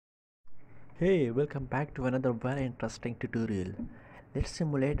Hey, welcome back to another very interesting tutorial. Let's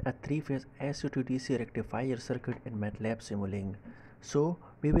simulate a three-phase AC to DC rectifier circuit in Matlab Simulink. So,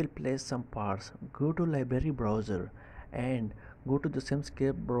 we will place some parts. Go to library browser and go to the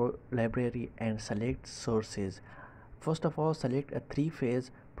Simscape library and select sources. First of all, select a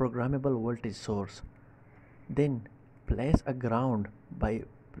three-phase programmable voltage source. Then, place a ground by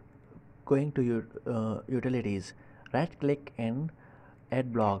going to your utilities. Right-click and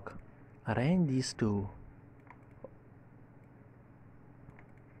add block. Arrange these two.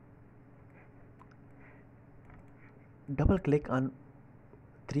 Double click on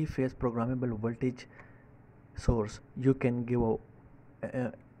three-phase programmable voltage source. You can give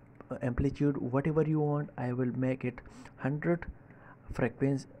a amplitude whatever you want. I will make it 100,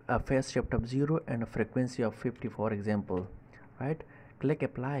 frequency a phase shift of 0 and a frequency of 50 for example. Right, click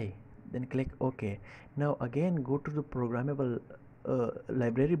apply, then click OK. Now again go to the programmable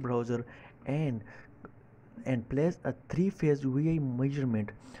library browser and place a three-phase VI measurement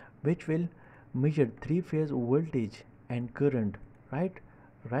which will measure three-phase voltage and current. Right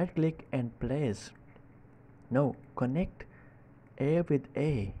click and place. Now connect A with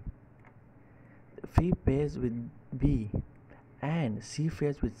A, B phase with B and C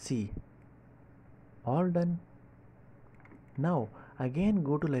phase with C. All done. Now again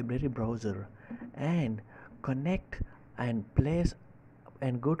go to library browser and connect and place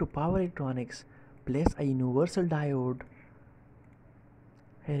and go to power electronics, place a universal diode.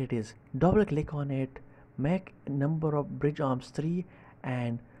 Here it is. Double click on it, make number of bridge arms 3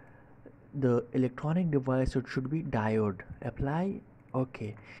 and the electronic device should be diode. Apply.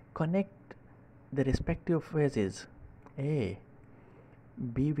 OK. Connect the respective phases A,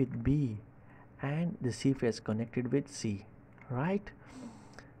 B with B and the C phase connected with C. Right.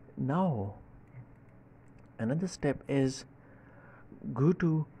 Now another step is go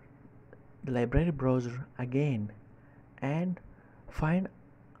to the library browser again and find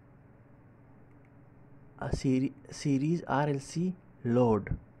a series RLC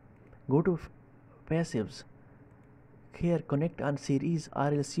load. Go to passives. Here connect on series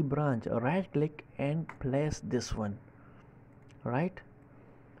RLC branch. Right click and place this one. Right,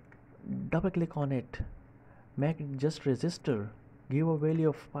 double click on it, make it just resistor, give a value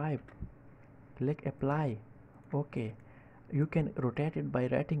of 5, click apply. OK. You can rotate it by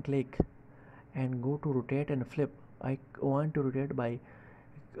right click and go to rotate and flip. I want to rotate by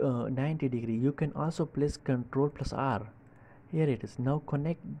 90 degree. You can also place Ctrl plus R. Here it is. Now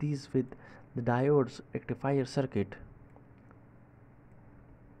connect these with the diodes rectifier circuit.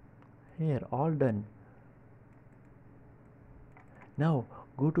 Here, all done. Now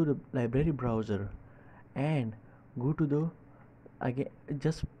go to the library browser and go to the again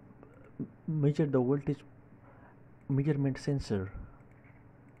just measure the voltage measurement sensor.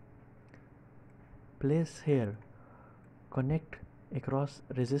 Place here, connect across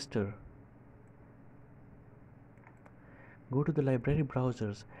resistor. Go to the library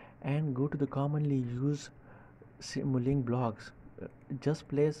browsers and go to the commonly used Simulink blocks. Just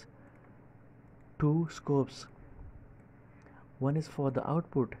place two scopes. One is for the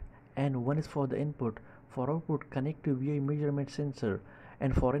output and one is for the input. For output, connect to VI measurement sensor,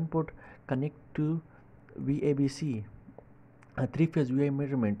 and for input, connect to VABC, a three-phase VI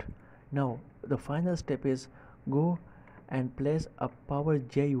measurement. Now the final step is go and place a power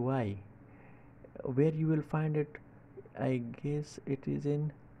GUI. Where you will find it, I guess it is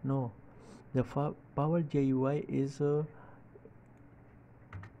in no. The power GUI is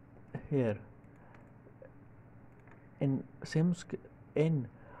here in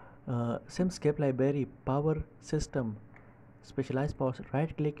Simscape library power system specialized power.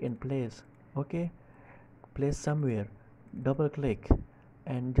 Right click and place. OK, place somewhere, double click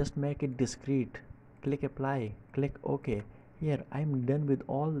and just make it discrete, click apply, click OK. Here I'm done with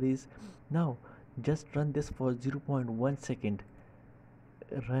all these. Now just run this for 0.1 second.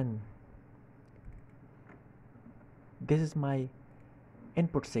 Run. This is my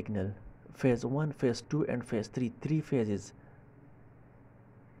input signal, phase 1, phase 2 and phase 3, three phases.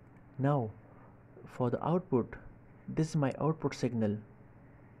 Now for the output, this is my output signal.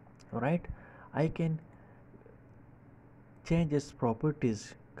 Right, I can change its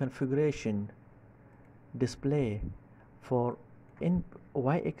properties, configuration, display. For in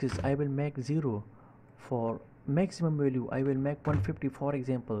y-axis I will make 0, for maximum value I will make 150 for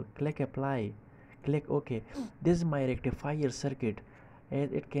example. Click apply, click OK. This is my rectifier circuit.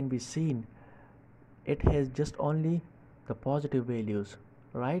 As it can be seen, it has just only the positive values.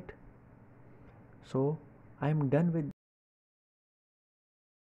 Right, so I'm done with